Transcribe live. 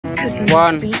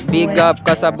1 big up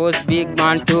kasa boss big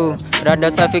man 2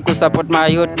 rada safi kusupport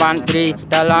my youth man 3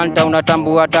 talanta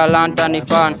unatambua talanta ni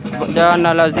fan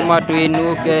jana lazima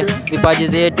tuinuke vipaji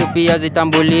zetu pia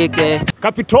zitambulike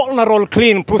Capital na roll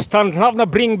clean pustan love na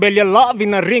bring belly love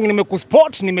in a ring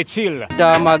nimekusport nimechill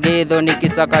tamagedho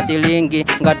nikisaka shilingi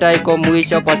ngata iko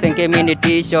mwisho kwa senke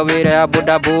minitisho vile ya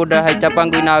buda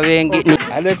haichapangwi na wengi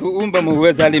alikuumba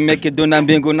muweza alimeke dona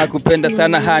mbingu na kupenda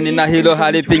sana hani na hilo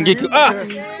halipingiki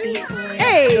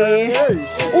Hey,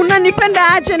 unanipenda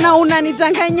aje na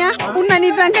unanidanganya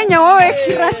wewe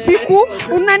kila siku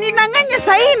unanidanganya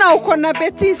sahi na uko na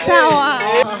beti sawa.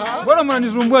 Mbona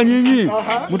mnanisumbua nyinyi?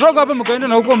 Mtoka hapa mkaenda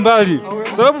na huko mbali.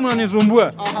 Sababu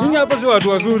mnanisumbua. Nyinyi hapa si watu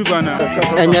wazuri bana.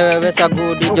 Enyewe wesa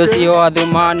gudi josio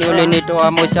adhumani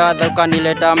ulinitoa moshadha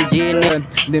ukanileta mjini.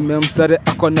 Nimemsare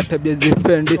ako na tabia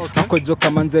zipendi ako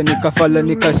joka manzeni kafala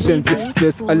nikashenzi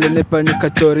stress alinipa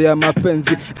nikachoria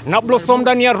mapenzi na blossom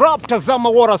ndani ya rap tazama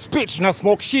water speech na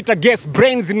smoke shit against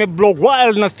brains imeblow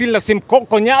wild na still la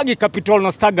simkoko nyagi Capital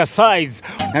na staga size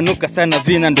nanuka sana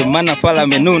vina ndo maana fala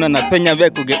menuna na penya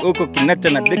vekuge uko kinacha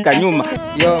na deka nyuma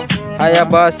yo haya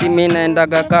basi mimi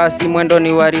naendaga kasi mwendo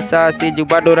ni wa risasi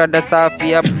jubado rada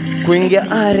safi hapa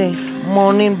kuingia are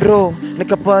morning bro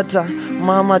nikapata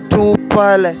mama tu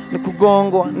pale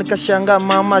nikugongwa nikashanga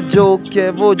mama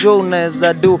Kevo jo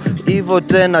unaweza do hivyo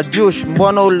tena Jush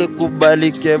mbona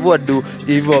ulikubali Kevo do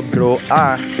hivyo bro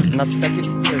nasitaki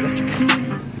kucheza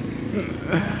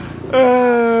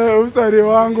usari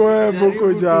wangu wewe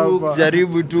buku jamba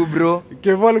jaribu tu bro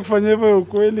Kevo alikufanya hivyo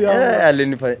ukweli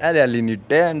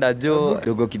alinitenda jo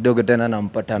kidogo tena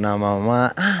nampata na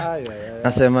mama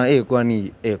nasema kwa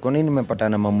nini nimepata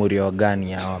na mamurio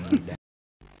gani hawa muda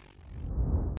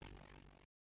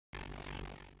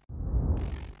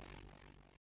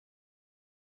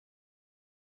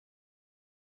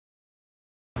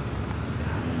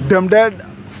Them dead,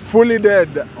 fully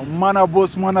dead. Mana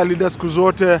boss, mana leaders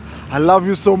kuzote. I love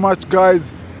you so much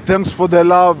guys. Thanks for the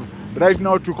love. Right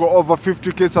now to go over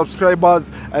 50k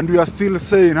subscribers and we are still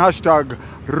saying hashtag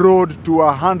road to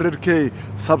 100k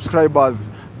subscribers.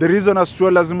 The reason as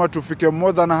well lazima tufike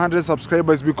more than 100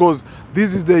 subscribers because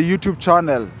this is the YouTube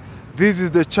channel. This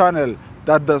is the channel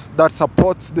that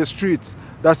supports the streets,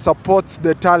 that supports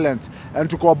the talent and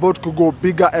to go about to go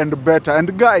bigger and better.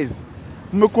 And guys,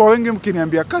 mmekuwa wengi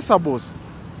mkiniambia kasa boss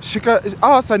shika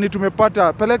awasani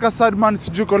tumepata peleka Sadman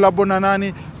sijui collab na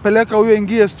nani peleka huyo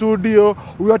ingie studio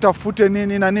huyo atafute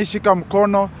nini na nishika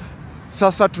mkono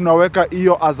sasa tunaweka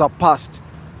hiyo as a past.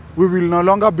 We will no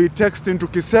longer be texting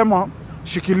tukisema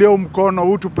shikilia mkono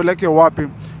huu tupeleke wapi.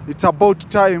 It's about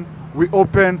time we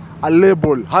open a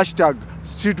label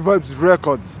 #Street Vibes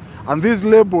Records and this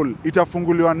label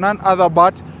itafunguliwa none other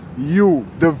but you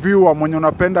the viewer mwenye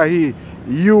unapenda hii,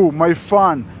 you my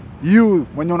fan, you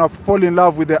mwenye una fall in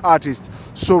love with the artist.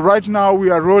 So right now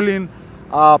we are rolling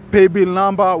a pay bill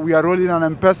number, we are rolling an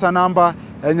M-Pesa number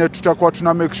and tutakuwa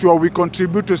tuna make sure we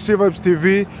contribute to Street Vibes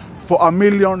TV for $1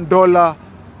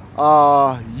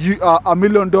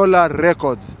 million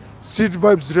records. Street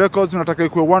Vibes Records unataka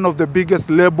ikuwe one of the biggest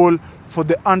label for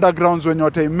the undergrounds when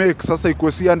you make sasa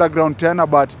ikuwe si underground tena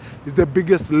but it's the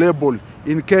biggest label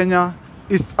in Kenya,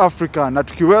 East Africa na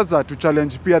tukiweza to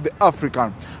challenge pia the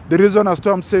African. The reason as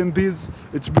to I'm saying this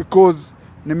it's because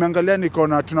nimeangalia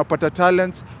nikaona tunapata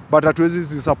talents but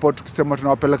hatuwezi support tukisema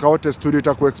tunawapeleka wote studio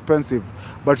itakuwa expensive,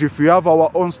 but if we have our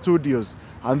own studios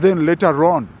and then later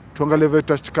on tuangalie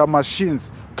vitachika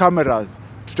machines, cameras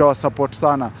tutawasupport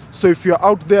sana. So if you're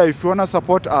out there, if you wanna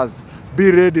support us,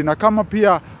 be ready. Na kama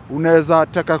pia unaweza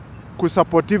taka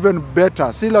kusupport even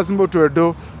better, si lazima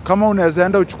tuedo. Kama unaweza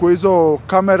enda uchukue hizo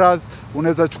cameras,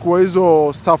 unaweza chukua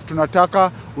hizo stuff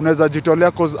tunataka, unaweza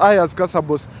jitolea cause I as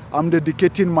Kasabos I'm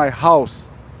dedicating my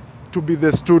house to be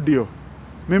the studio.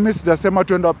 Mimi sijasema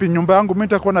tuende wapi, nyumba yangu mimi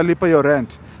nitakuwa nalipa hiyo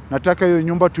rent. Nataka hiyo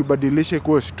nyumba tuibadilishe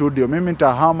kuwa studio. Mimi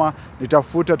nitahama,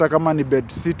 nitafuta hata kama ni bed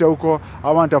sitter huko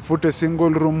ama nitafute single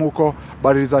room huko,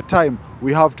 but it is a time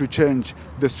we have to change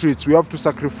the streets. We have to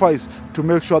sacrifice to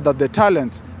make sure that the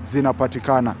talents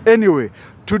zinapatikana. Anyway,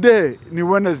 today ni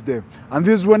Wednesday and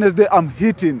this Wednesday I'm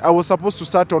hitting. I was supposed to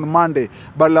start on Monday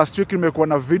but last week nimekuwa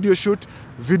na video shoot.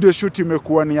 Video shoot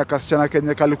imekuwa ni ya kasichana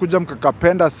Kenya kalikuja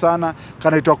mkakapenda sana,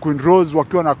 kanaitwa Queen Rose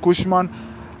wakiwa na Kushman.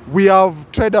 We have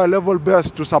tried our level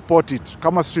best to support it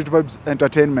kama Street Vibes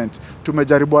Entertainment.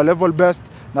 Tumejaribu our level best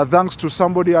na thanks to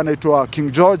somebody anaitwa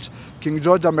King George. King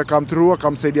George amekam through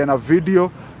akamsaidia na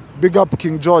video. Big up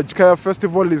King George. Kaya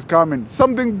Festival is coming.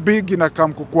 Something big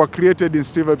inakam kuwa created in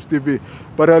Street Vibes TV.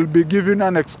 But I'll be giving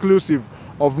an exclusive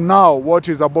of now what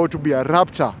is about to be a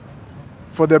rapture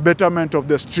for the betterment of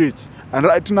the streets. And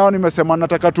right now nimesema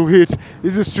nataka to hit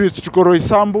hizi streets. Tuko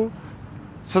Roysambo,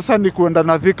 sasa ni kuenda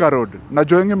na Thika Road.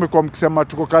 Najua wengi mmekuwa mkisema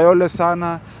tuko Kayole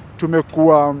sana,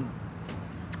 tumekuwa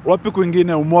wapi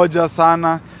kwingine Umoja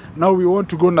sana. Now we want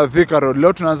to go na Thika Road.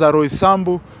 Leo tunaanza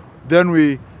Roysambo,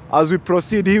 then as we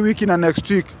proceed hii wiki na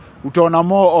next week utaona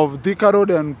more of Thika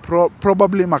Road and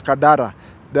probably Makadara.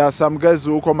 There are some guys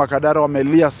who huko Makadara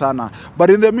wamelia sana. But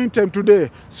in the meantime today,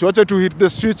 siwache to hit the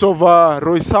streets of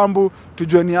Roysambo,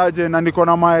 tujue ni aje, na niko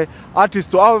na my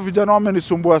artist. Hao vijana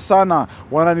wamenisumbua sana,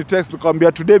 wananitext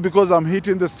kuambia today because I'm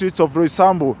hitting the streets of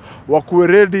Roysambo, wakuwe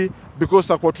ready because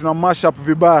takuwa tuna mash up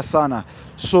vibaya sana.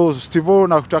 So Stevo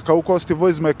nakutaka huko. Stevo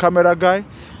is my camera guy.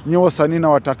 Nyewe wasanii na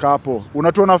wataka hapo.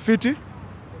 Unatuona fiti?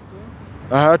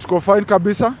 Tuko fine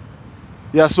kabisa.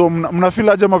 Yeah, so mna feel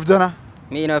aje mavijana?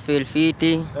 Mimi na feel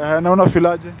fiti. Na una feel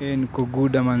aje? Niko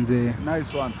good manze.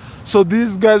 Nice one. So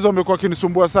these guys wamekuwa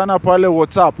kinisumbua sana pale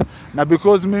WhatsApp, na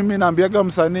because mimi naambiaga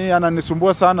msanii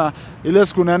ananisumbua sana, ile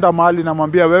siku naenda mahali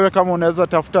namwambia wewe kama unaweza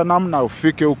tafuta namna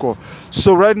ufike huko.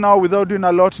 So right now without doing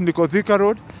a lot, niko Thika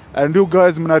Road, and you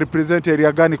guys mna represent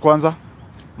area gani kwanza?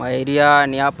 My area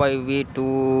ni hapa hivi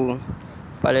tu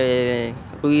pale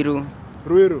Ruiru.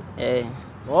 Ruiru?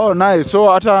 Oh nice. So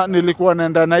hata nilikuwa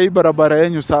naenda na hii barabara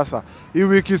yenu sasa. Hii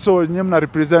wiki so nyinyi mna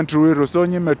represent Ruiru. So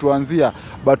nyinyi mmetuanzia,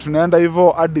 but tunaenda hivyo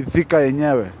hadi Thika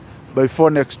yenyewe.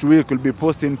 Before next week we'll be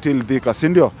posting till Thika, si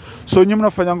ndio? So nyinyi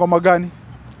mnafanya ngoma gani?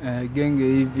 Genge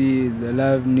hivi za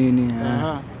love nini.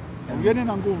 Ongeni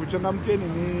na nguvu, changamkeni.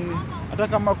 Ni hata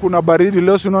kama kuna baridi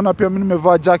leo, si unaona pia mimi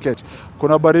nimevaa jacket.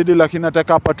 Kuna baridi lakini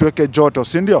nataka hapa tuweke joto,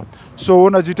 si ndio? So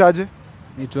unajitaje?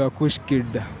 Naitwa Kush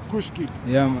Kid. Kush Kid.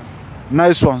 Yeah man.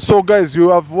 Nice one. So guys, you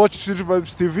have watched Street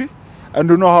Vibes TV and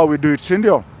you know how we do it, si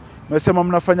ndio? Mesema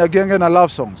mnafanya genge na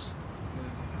love songs.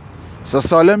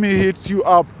 Sasa let me hit you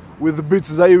up with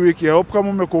beats za hii wiki. I hope kama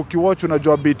umekuwa ukiwatch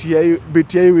unajua beat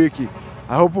ya hii wiki.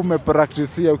 I hope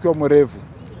umepractice ukiwa mrefu.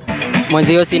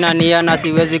 Mwenzio sina nia na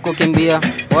siwezi kukimbia.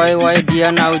 Wai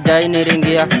dia na ujai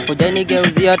niringia. Ujai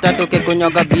nigeuzia tatuke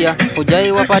kunyoga bia.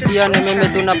 Ujai wapatia ni mimi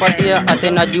tunapatia.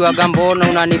 Ate najua gambona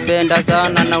unanipenda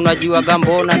sana, na unajua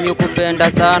gambona mimi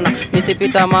kupenda sana.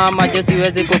 Nisipita mama je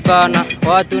siwezi kukana.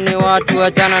 Watu ni watu,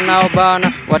 achana nao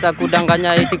bana.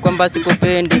 Watakudanganya eti kwamba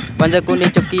sikupendi. Wanze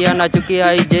kunichukia na chukia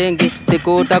haijengi.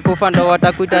 Siku utakufa ndo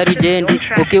watakuita rijendi.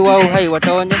 Ukiwa uhai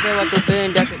wataonyesha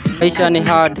wakupenda. Maisha ni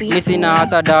hard, mimi sina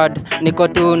hata dad.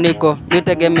 Niko,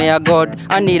 nitegemea God.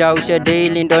 Aniraushe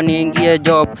daily ndo niingie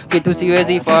job. Kitu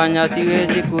siwezi fanya,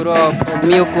 siwezi kurock.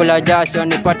 Mimi kula jasho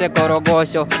nipate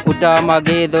korogosho.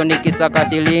 Utamagedho nikisaka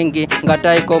shilingi.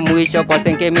 Ngata iko mwisho kwa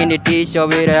senke mini tisho.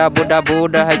 Wire ya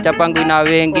buda haichapangi na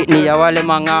wengi. Ni ya wale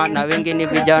manga na wengi ni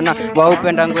vijana.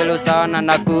 Waupenda ngwelo sana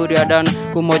na kuria dana.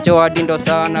 Kumocho adindo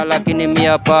sana lakini mimi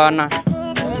hapana.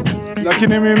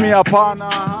 Lakini mimi hapana.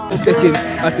 Check it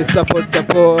at the support.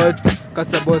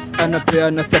 Kasa boss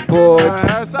anapeana support.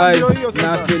 I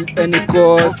na feel any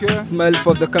cost. Okay. Smile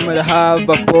for the camera, have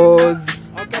a pose.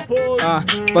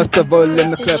 First of all, let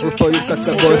me clap for you,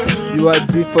 Kasa boss. You are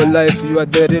Z for life, you are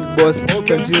the real boss.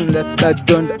 Continue like that,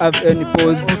 don't have any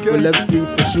pose. We love you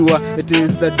for sure, it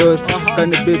is the dose.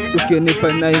 Can you beat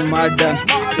ukinipa na imada?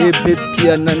 Beat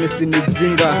kia na nisi ni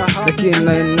jinga. Lakini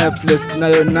na Netflix,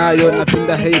 nayo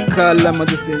napinda hei kala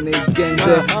madisi ni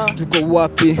genje. Tuko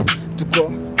wapi?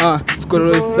 Tuko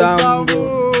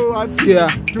Roysambo.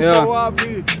 Tuko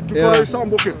wapi? Tuko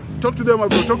Roysambo. Okay. Talk to them, bro.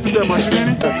 Talk to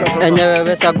them. Enyewe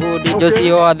wesa gudi,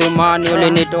 josio adhumani.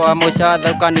 Ulinitoa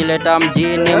moshadha, ukanileta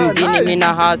mjini.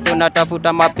 Mina haso,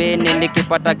 natafuta mapeni.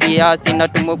 Nikipata kiasi,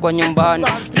 natumu kwa nyumbani.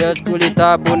 Just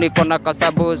kulitabu, niko na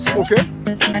Kasabos. Okay.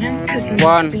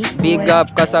 1, big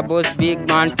up Kasabos, big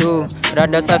man 2.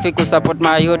 Rada safi kusupport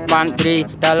my youth man 3.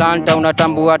 Talanta,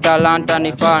 unatambua talanta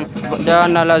ni fan.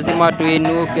 Jana lazima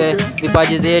tuinuke.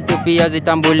 Vipaji zetu pia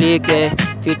zitambulike.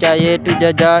 Future yetu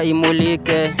jaja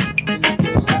imulike.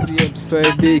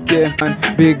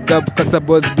 Big up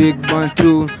Kasabos, big man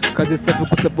 2. Kazi safi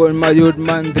kusupport my youth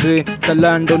man 3.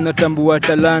 Talanta unatambua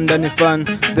talanta ni fan.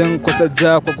 Then kwa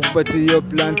saja kwa kupatia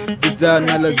plan.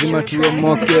 Vijana lazima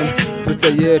tuomoke.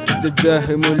 Future yetu jaja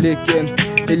imulike.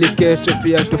 Ili kesho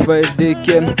pia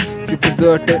tufaidike. Siku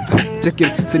zote check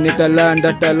it, sini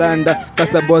talanda.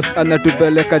 Kasa boss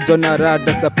anatupeleka Jona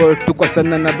rada. Support tu kwa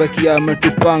sana na baki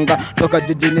ametupanga. Toka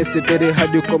jijini sitiri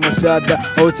hadi kwa mashada.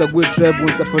 Au chagui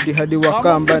tribe support hadi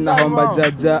Wakamba. Na homba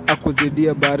jaja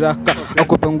akuzidia baraka.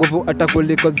 Akupe nguvu hata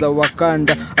kuliko za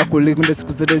Wakanda. Akulinde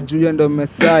siku zote juu ya ndo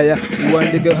Mesaya.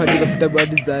 Uandike hadi kwa vitabu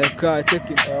hadi za eka. Check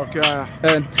it. Okay.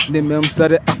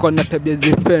 Nimemsare ako na tabia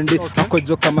zipendi. Ako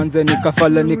joka manze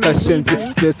nikafala nikashenzi.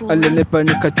 Stress alinipa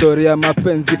nikachori story ya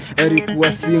mapenzi. Eri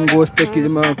kuwa single staki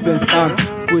mapenzi.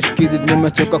 Push kid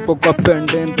nimechoka kwa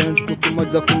pendant.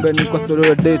 Kukumoja kumbe ni kwa story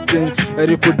ya dating.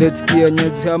 Eri kudate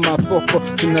kienyeji ama poko.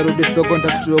 Sinarudi soko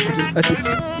ntafutua ati.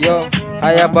 Yo,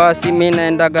 haya basi mimi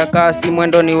naendaga kasi,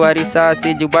 mwendo ni wa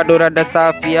risasi, juu bado rada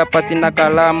safi, hapa sina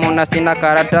kalamu na sina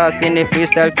karatasi, ni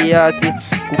freestyle kiasi,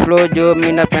 kuflow jo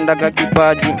mimi napendaga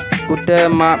kipaji,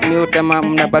 kutema miutema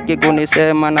mnabaki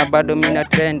kunisema na bado mimi na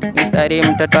trend, mistari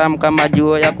mtatam kama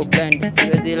juo ya kublend,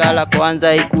 siwezi lala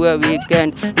kwanza ikuwe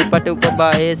weekend, nipate uko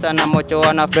baesa na mocho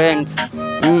wana friends.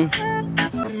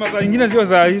 Masa ingine sio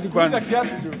za hili kwanza.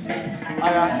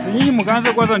 Si nyinyi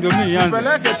mkaanza kwanza ndio mimi nianze.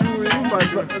 Peleke tu nyumba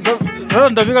Sasa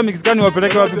nitafika mixikani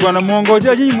wapeleke wapi bwana?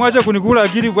 Muongojea nyinyi mwache kunikula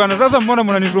akili bwana. Sasa mbona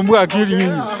mnanisumbua akili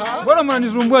nyinyi? Mbona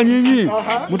mnanisumbua nyinyi?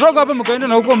 Mtoka hapa mkaenda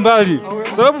na huko mbali.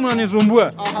 Sababu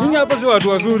mnanisumbua. Nyinyi hapa sio watu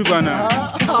wazuri bwana.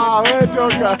 wewe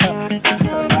toka.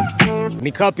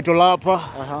 Ni Capital hapa.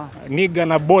 Nigga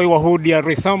na boy wa hood ya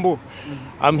Roysambo.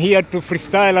 I'm here to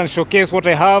freestyle and showcase what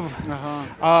I have.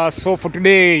 So for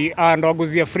today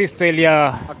ndawaguzia freestyle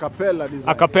ya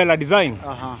acapella design.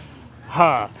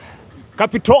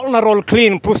 Capital na roll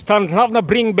clean, pustan love na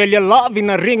bring belly love in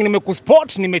a ring,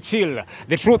 nimekuspot nimechill,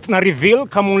 the truth na reveal,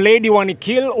 kama lady wani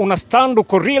kill, una stand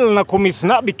uko real na kumiss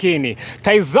na bikini,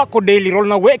 tai zako daily roll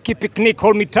na weki picnic,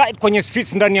 hold me tight kwenye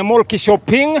streets ndani ya mall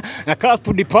shopping, na cast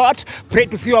to depart, pray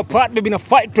to see you apart, baby na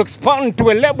fight to expand to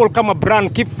a label kama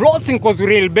brand, keep flossing cause we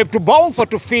real, babe to bounce or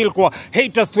to feel, kwa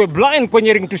haters to a blind,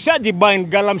 kwenye ring to shaji bind,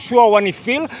 girl I'm sure wani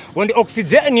feel, when the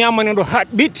oxygen yama nendo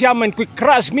heartbeat yama and quick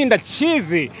crash me that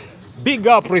cheesy. Big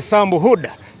up Roysambo hood.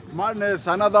 Madness,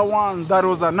 another one. That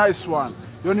was a nice one.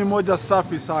 Yoni moja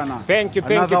safi sana. Thank you.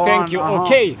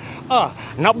 Okay.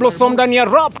 Na blossom ndani ya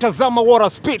rap, tazama wara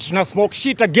speech na smoke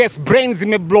shit, I guess brains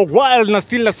imeblow wild na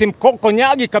still na simkoko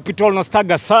nyagi, Capital na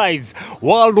staga sides.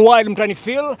 Worldwide mtani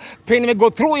feel, pain me go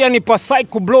through yani pa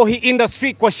psych blow hi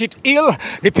industry kwa shit ill.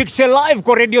 The picture live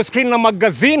kwa radio screen na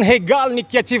magazine. Hey girl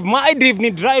nikiachieve my dream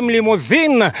ni drive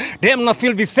limousine. Dem na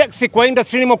feel vi sexy kwa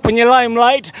industry nimo kwenye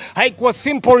limelight. Haikuwa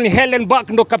simple ni hell and back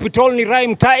ndo Capital ni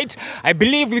rhyme tight. I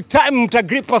believe with time mta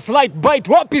grip a slight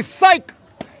bite. Wapi psych?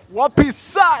 Wapi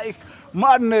psych?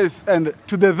 Madness. And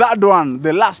to the third one,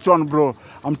 the last one, bro.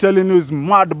 I'm telling you, is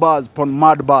mad buzz upon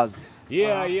mad buzz.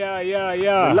 Yeah.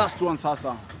 The last one,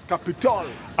 sasa. Capital.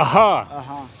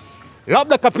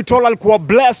 Labda Capital alikuwa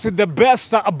blessed with the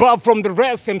best above from the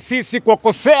rest. MCC kwa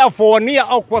kosea for one year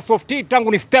au kwa softy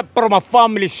tangu ni step from my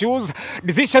family shoes.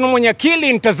 Decision mwenye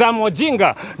akili mtazamo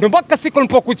wajinga. Ndio mpaka siku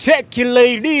nilipokucheki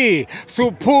lady.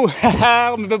 Supu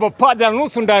umebeba paja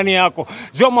nusu ndani yako.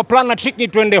 Joma plan na trick ni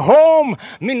twende home.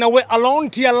 Mimi na we alone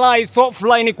tia lies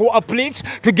offline ku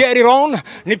uplift to get it on.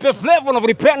 Nipe flavor na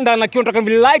vipenda na kiona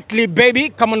be lightly baby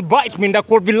come and bite me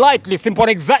ndakuwa be lightly simple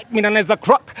and excite me na naweza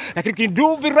crack. Lakini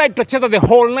kidu be right cheza the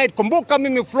whole night. Kumbuka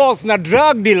mimi floss na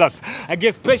drug dealers. I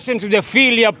guess patience with the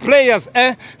feel ya players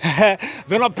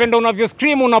Venapenda unavyo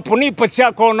scream unaponipa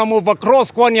chako una move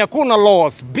across kwani hakuna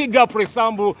loss. Big up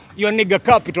Roysambo, your nigga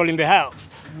Capital in the house.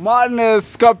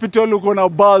 Madness, Capital uko na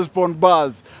buzz upon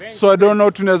buzz. So I don't know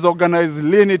tunaweza organize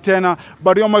lini tena,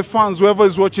 but you my fans whoever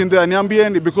is watching there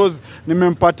niambieni because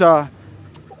nimempata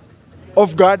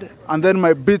off guard and then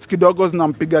my beats kidogo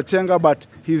zinampiga chenga, but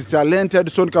he's talented,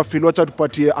 so nikafeel wacha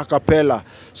tupatie acapella.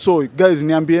 So guys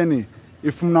niambieni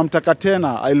if mnamtaka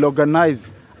tena, I'll organize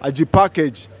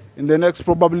ajipackage in the next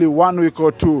probably 1 week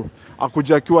or 2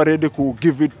 akuja akiwa ready to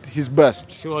give it his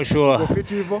best. Sure.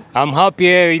 I'm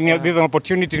happy there's an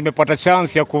opportunity nimepata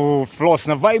chance ya ku floss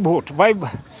na vibe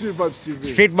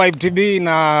Street Vibe TV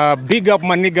na big up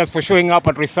my niggas for showing up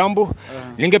at Roysambo.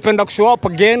 Ningependa ku show up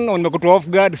again, nimekutoa off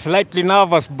guard, slightly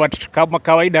nervous but kama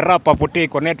kawaida rap apotei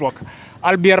kwa network.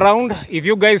 I'll be around if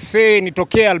you guys say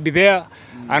nitokee, I'll be there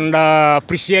and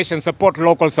appreciation support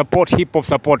local support hip hop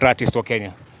support artists wa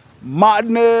Kenya.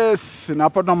 Madness. Na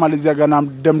hapa tunamaliziaga na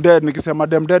Dem Dead. Nikisema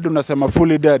Dem Dead unasema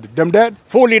fully dead. Dem Dead?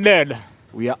 Fully dead.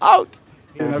 We are out.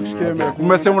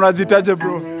 Umesema unajitaje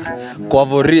bro?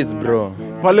 Kwavo Riz bro.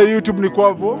 Pale YouTube ni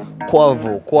Kwavo?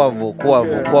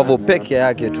 Kwavo peke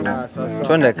yake tu.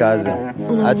 Twende kazi.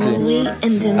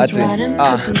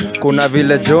 Kuna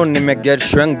vile jo nimeget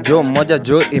shwenk jo moja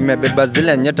jo imebeba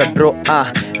zile nyeta bro.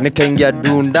 Nikaingia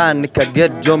dunda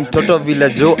nikaget jo mtoto vile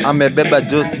jo amebeba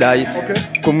jo dai.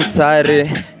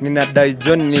 Kumsare ninadai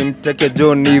jo nimteke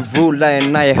jo nivula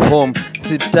naye home.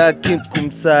 Sitaki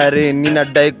kumsare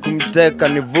ninadai kumteka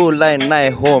nivula naye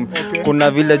home.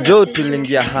 Kuna vile jo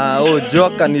tulingia hao jo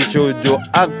kanishojo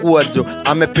akuwa jo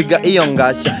amepiga iyo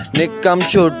ngasha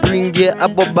nikamsho tuingie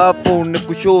hapo bafu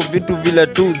nikushow vitu vile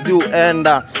tu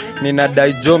ziuenda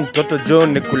ninadai jo mtoto jo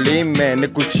nikulime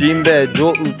nikuchimbe jo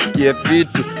usikie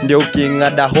fiti ndio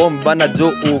ukingada home bana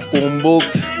jo ukumbuke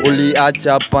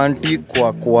uliacha panti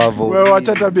kwa kwavo. Wewe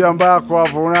acha tabia mbaya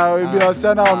kwavo. Unaibia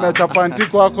wasichana wameacha panti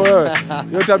kwako wewe.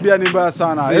 Hiyo tabia ni mbaya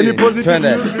sana. Any positive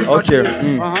news? Okay.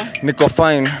 Niko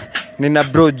fine. Nina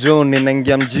bro jo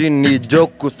ninaingia mjini jo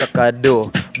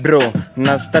kusakado. Bro,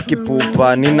 nastaki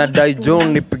pupa, ninadai jo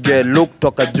nipige look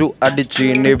toka juu hadi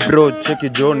chini bro, cheki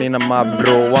jo nina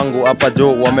mabro wangu hapa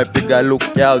jo wamepiga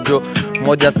look yao jo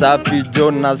moja safi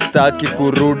jo nastaki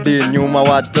kurudi nyuma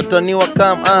watoto ni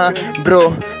wakam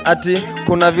bro, ati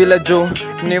kuna vile jo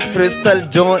ni freestyle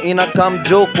jo inakam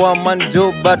jo kwa man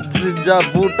jo but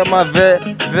sijavuta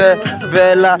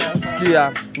vela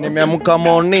sikia nimeamka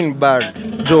morning bar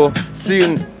jo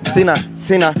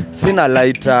sina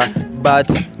lighter but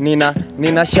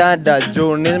nina shada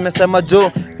jo nimesema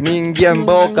jo niingie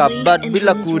mboka but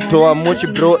bila kutoa moshi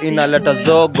bro inaleta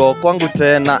zogo kwangu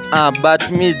tena but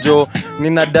mi jo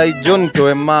ninadai jo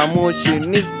nitoe mamushi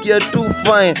nisikie tu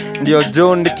fine ndio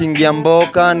jo nikiingia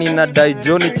mboka ninadai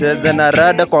jo nicheze na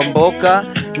rada kwa mboka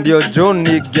ndio jo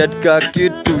ni get ka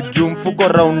kitu juu mfuko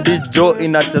raundi jo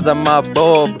inacheza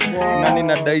mabob na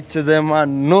ninadai cheze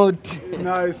manoti.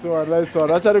 Nice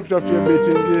one. Acha nikutafutie beat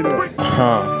nyingine.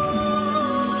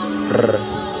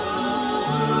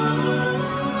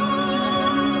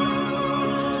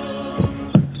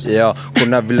 Yeah,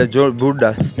 kuna vile jo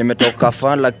buda nimetoka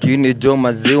fan lakini jo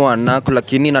maziwa nako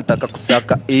lakini nataka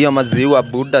kusaka hiyo maziwa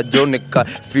buda jo nika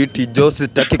fiti jo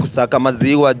sitaki kusaka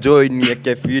maziwa jo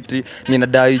nieke fiti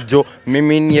ninadai jo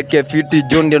mimi nieke fiti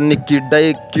jo ndio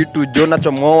nikidai kitu jo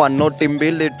nachomoa noti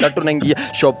 2 3 naingia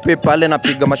shope pale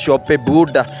napiga mashope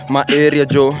buda ma area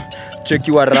jo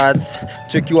cheki wa ras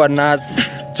cheki wa nas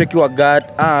cheki wa gat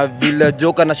vile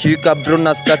joka nashika bro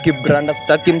na staki branda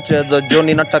staki mchezo jo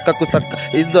ninataka kusaka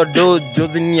hizo do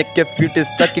jozi nieke fiti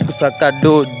staki kusaka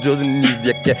do jozi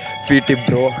nieke fiti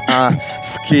bro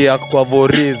sikia kwa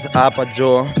voriz hapa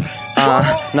jo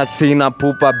na sina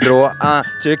pupa bro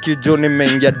cheki jo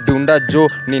nimeingia dunda jo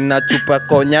ninachupa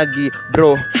konyagi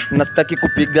bro nastaki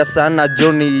kupiga sana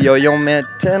jo ni yoyome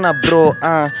tena bro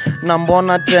na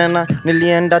mbona tena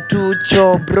nilienda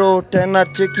tucho bro tena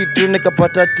cheki tu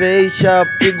nikapata teisha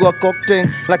pigwa cocktail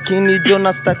lakini jo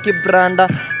nastaki branda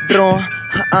bro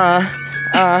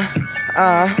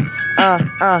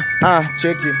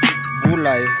cheki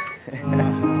vulai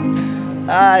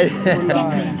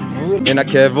nina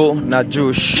kevo na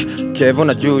jush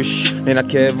nina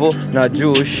kevo na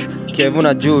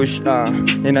jush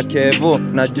nina kevo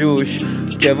na jush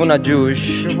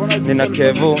nina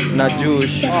kevo na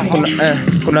jush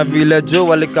kuna vile jo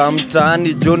walika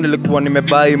mtaani jo nilikuwa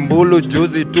nimebai mbulu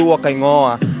juzi tu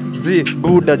wakaingoa zi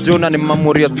buda jo na ni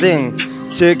memory thing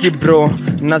cheki bro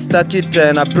nastaki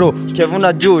tena bro kevo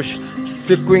na jush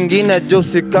siku ingine jo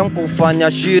sikam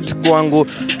kufanya shit kwangu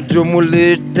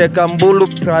jumuliteka mbulu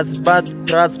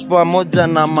pras pamoja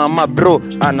na mama bro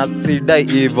anasidai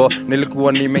hivyo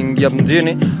nilikuwa nimeingia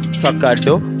mjini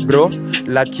sakado bro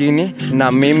lakini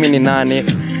na mimi ni nani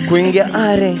kuingia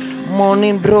are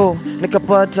morning bro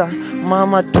nikapata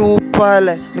mama tu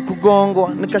pale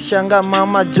nikugongwa nikashanga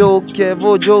mama jo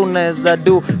kevo jo unaweza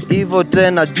do hivyo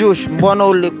tena jush mbona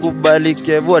ulikubali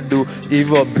kevo do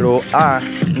hivyo bro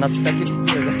nastaki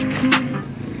kucheza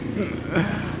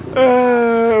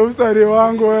usari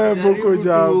wangu wewe buku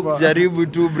jamba jaribu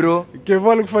tu bro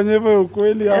kevo alikufanyia hivyo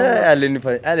ukweli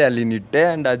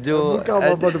alinitenda jo kama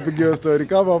hapa tupige story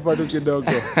kama hapa tu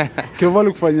kidogo kevo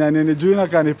alikufanyia nini juu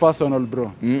kani personal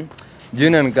bro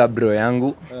junior nika bro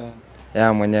yangu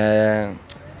ya mwenye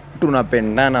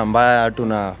tunapendana mbaya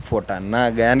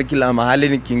tunafuatanaga yani kila mahali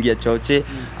nikiingia choche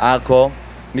ako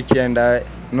nikienda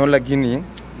no lakini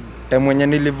mwenye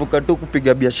nilivuka tu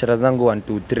kupiga biashara zangu 1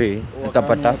 2 3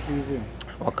 nikapata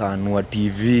wakaanua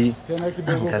TV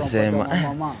nikasema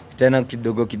tena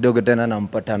kidogo tena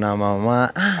nampata na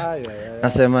mama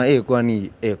nasema kwa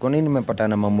nini nimepata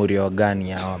na mamuri wa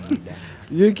gani hawa muda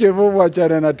yiki vuvu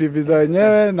achane na TV za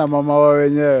wenyewe na mama wa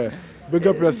wenyewe. Big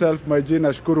up yourself my G,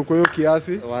 nashukuru kwa hiyo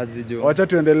kiasi. Wazi jo. Wacha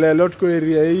tuendelee leo tuko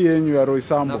area hii yenyu ya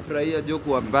Roysambo. Nafurahia jo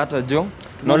kuwapata jo.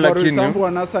 No lakini Roysambo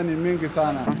anasa ni mingi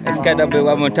sana. Skydab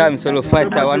one more time solo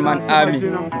fighter one man army.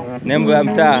 Nembo ya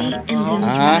mtaa.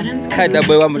 Skydab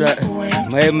one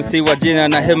MC wa jina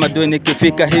na hema dwe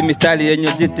nikifika hii mistari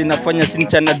yenye jiti nafanya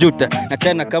chincha na juta na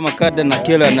tena kama kada na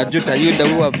kila na juta yuda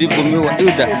huwa vivu miwa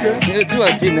yuda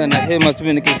niwa jina na hema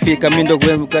sumi nikifika mindo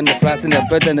gwemu kanda flasi na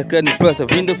peta na kani prosa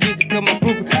window fizi kama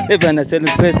kuku eva na selu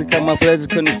presi kama flasi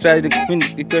kuni stride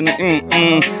ikoni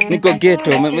niko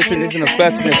ghetto mwesi niko na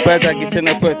flasi na peta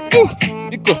kisena peta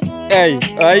niko ay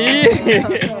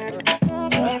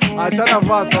Achana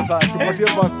verse sasa, tupatie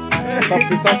verse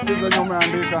safi zenye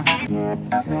umeandika.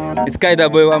 It's Kaida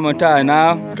boy one more time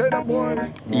now. It's Kaida boy.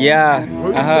 Yeah.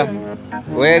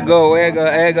 Wego.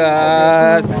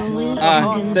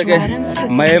 Sege.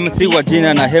 My MC wa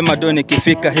jina na hema do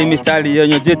nikifika hii mistari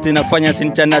yenye jiti nafanya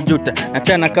sinchana juta.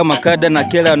 Nachana kama kada na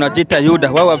kila unajita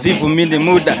yuda. Wawa vivu mili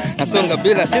muda. Nasonga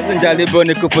bila shizi njalibo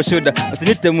ni kuposhuda.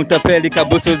 Usinite mutapeli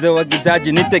kabusu ze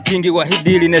wagizaji. Nite kingi wa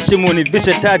hidili neshimu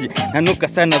nivishe taji. Nanuka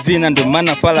sana vina ndo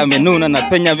mana fala menuna. Na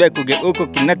penya veku geuko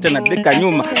kinacha na dika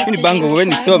nyuma. Hini bango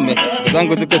weni some.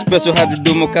 Zangu ziko special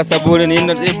hazidumu kasabuli ni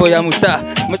ino ibo ya muta.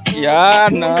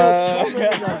 Yana.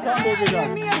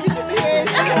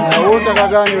 Unataka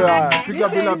gani wewe? Piga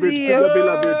bila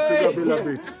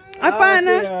beat.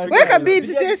 Hapana, weka beat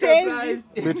sasa.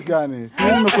 Beat gani? Si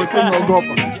nimekuwa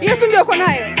naogopa. Hiyo tu ndio uko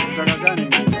nayo. Unataka gani?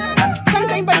 Sasa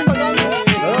nitaimba nyimbo gani?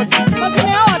 Majina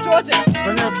yao watu wote.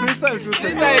 Fanya freestyle tu.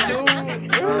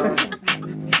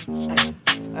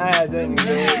 Haya zeni.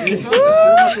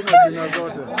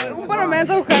 Mbona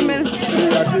umeanza ukamera?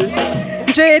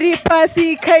 Jerry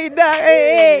pasi Kaida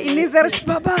inidharish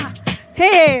baba.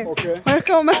 Hey,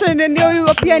 kama masana ndio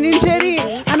huyo pia ni Jerry.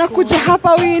 Anakuja hapa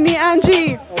huyu ni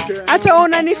Angie.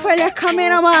 Ataona nifanya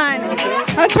cameraman.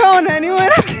 Ataona ni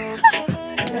wewe.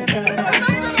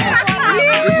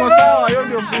 Iko sawa, hiyo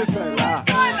ndio freestyle.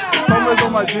 Soma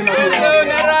majina pia.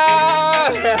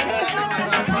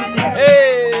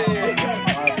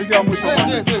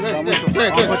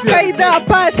 Kaida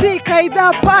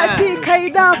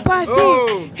pasi.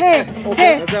 Hey,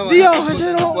 ndio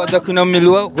hajero. Wada kuna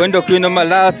milwa, wendo kuna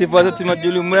malaa, sifa zote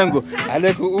majuli mwengu.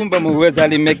 Alikuumba muweza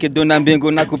alimeke duna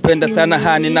mbingu na kupenda sana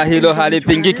hani na hilo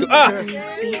halipingiki.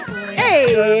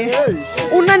 Hey,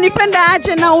 unanipenda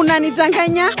aje na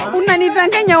unanidanganya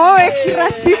wewe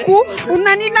kila siku,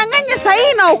 unanidanganya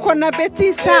sahi na uko na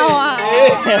beti sawa.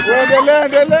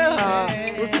 Endelea.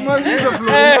 Usimalize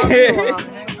flow.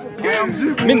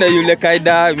 Mina yule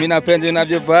Kaida, mina pendi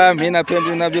unavyovaa, mina pendi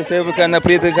unavyosema kana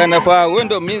pesa kana faa.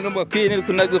 Wendo mimi mbakini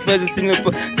kuna gofezi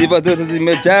singepo, sifa zote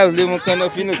zimejaa ulimu kana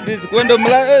fino please. Wendo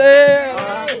mla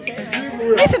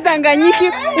Misi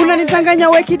danganyiki, unanidanganya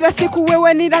wewe kila siku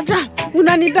wewe ni dada.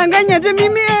 Unanidanganya je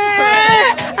mimi?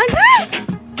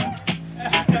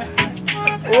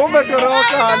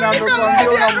 Umetoroka na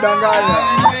amekwambia unamdanganya.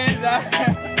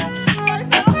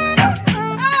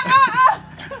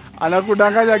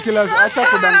 Anakudanganya kila siku. Acha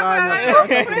kudanganya.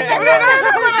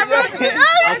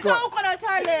 Uko na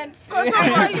talent. Koso.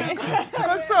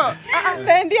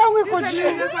 Ndio uko juu.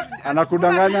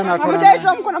 Anakudanganya na kona.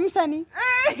 Mjaitwa mko na msanii.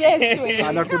 Yesu.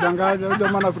 Anakudanganya, huyo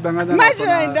jamaa anakudanganya. Macho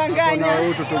anadanganya. Na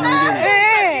mtoto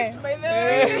mwingine.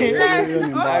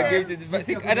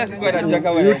 hata siku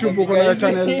anachaka wewe. YouTube uko na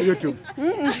channel YouTube?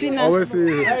 Sina. Always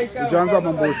ujaanza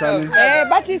mambo usani.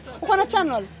 But uko na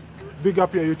channel? Big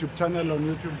up your YouTube channel on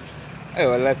YouTube.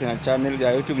 Wala sina channel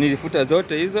ya YouTube, nilifuta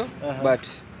zote hizo but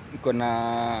niko na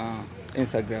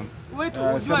Instagram.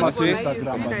 Sema tu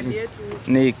Instagram basi.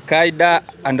 Ni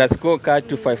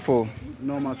Kaida_Kat254.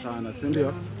 Noma sana, si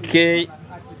ndio?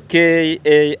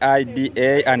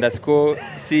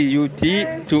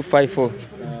 KAIDA_CUT254.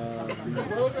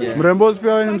 Mrembozi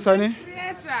pia wewe ni msanii?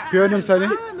 Pia ni msanii?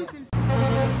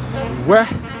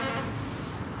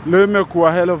 Leo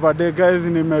imekuwa hell of a day guys,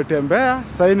 nimetembea.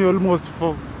 Sasa ni almost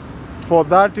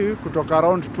 4:30 kutoka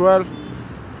around 12.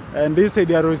 And this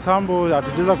side ya Roysambo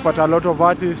hatujaweza kupata a lot of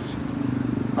artists.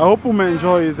 I hope you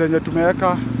enjoy zenye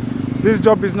tumeweka. This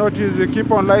job is not easy.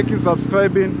 Keep on liking,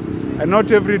 subscribing, and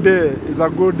not every day is a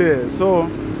good day. So,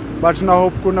 but na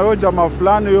hope kuna huyo jamaa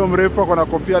fulani huyo mrefu ako na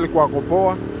kofia alikuwa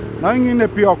kopoa. Na wengine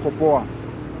pia wako poa.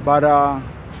 But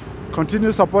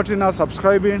continue supporting us,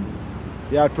 subscribing.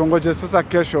 Tuongoje sasa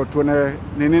kesho tuone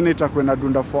ni nini itakuwa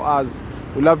inadunda for us.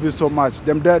 We love you so much.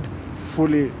 Them dead,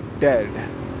 fully dead.